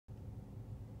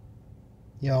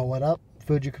Yo, what up?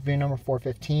 Food review number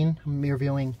 415. I'm going to be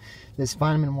reviewing this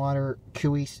vitamin water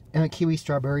kiwi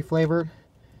strawberry flavored.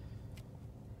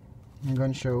 I'm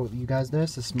going to show you guys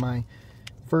this. This is my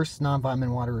first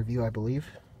non-vitamin water review, I believe.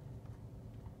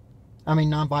 I mean,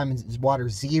 non-vitamin water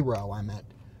zero, I meant.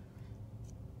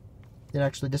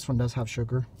 This one does have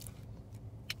sugar.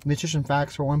 Nutrition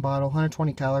facts for one bottle: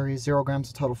 120 calories, 0 grams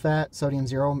of total fat, sodium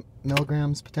 0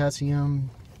 milligrams, potassium,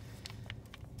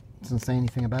 doesn't say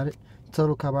anything about it.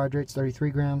 Total carbohydrates 33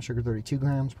 grams, sugar 32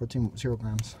 grams, protein 0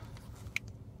 grams.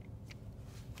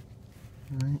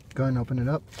 Alright, go ahead and open it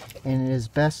up. And it is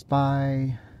best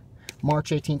by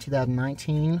March 18,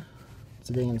 2019.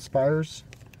 Today inspires.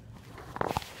 Go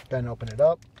ahead and open it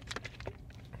up.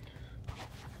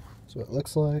 That's what it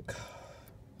looks like.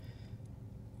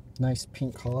 Nice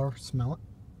pink color. Smell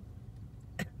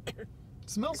it. It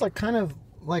smells like kind of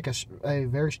like a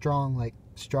very strong like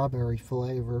strawberry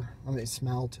flavor. I mean,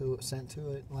 smell to it, scent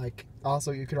to it. Like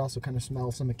also, you could also kind of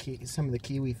smell some of the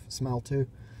kiwi smell too.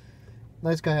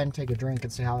 Let's go ahead and take a drink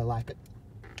and see how I like it.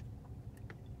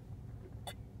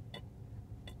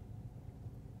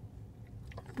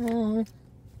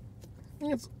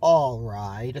 It's all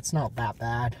right. It's not that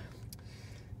bad.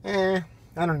 I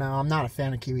don't know. I'm not a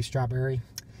fan of kiwi strawberry.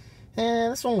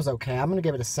 This one was okay. I'm going to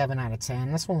give it a 7 out of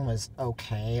 10. This one was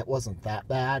okay. It wasn't that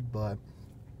bad, but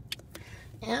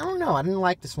I don't know. I didn't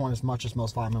like this one as much as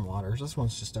most vitamin waters. This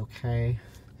one's just okay.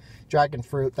 Dragon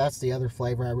fruit, that's the other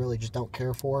flavor I really just don't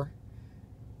care for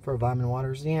vitamin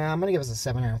waters. Yeah, I'm going to give this a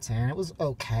 7 out of 10. It was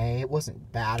okay. It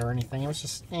wasn't bad or anything. It was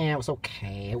just, it was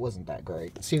okay. It wasn't that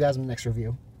great. See you guys in the next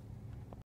review.